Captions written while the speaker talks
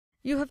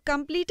You have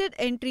completed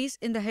entries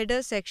in the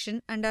header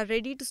section and are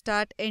ready to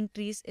start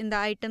entries in the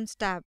Items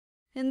tab.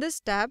 In this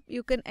tab,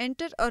 you can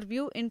enter or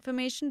view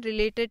information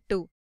related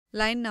to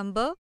line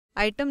number,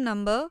 item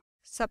number,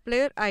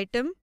 supplier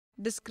item,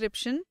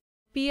 description,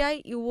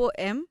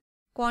 PIUOM,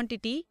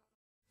 quantity.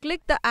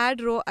 Click the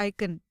Add Row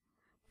icon.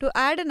 To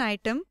add an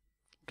item,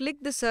 click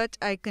the Search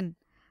icon.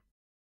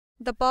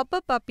 The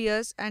pop-up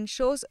appears and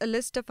shows a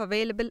list of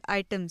available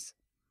items.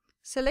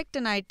 Select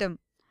an item.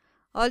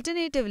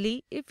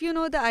 Alternatively, if you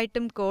know the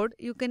item code,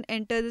 you can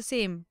enter the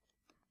same.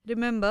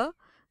 Remember,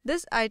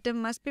 this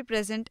item must be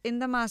present in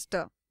the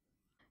master.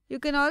 You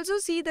can also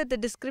see that the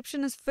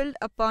description is filled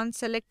upon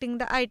selecting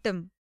the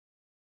item.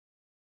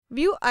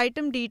 View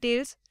Item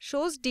Details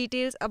shows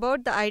details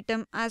about the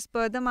item as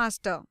per the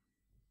master.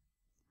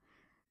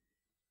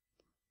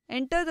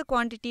 Enter the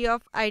quantity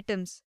of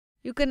items.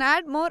 You can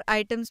add more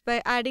items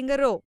by adding a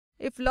row.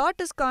 If lot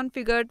is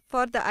configured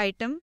for the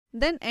item,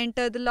 then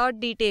enter the lot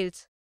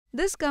details.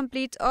 This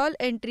completes all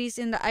entries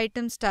in the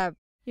Items tab.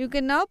 You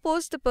can now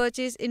post the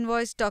purchase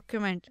invoice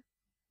document.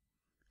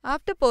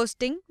 After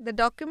posting, the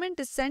document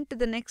is sent to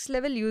the next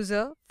level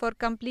user for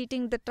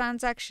completing the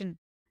transaction.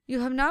 You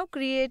have now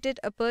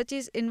created a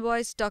purchase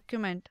invoice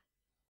document.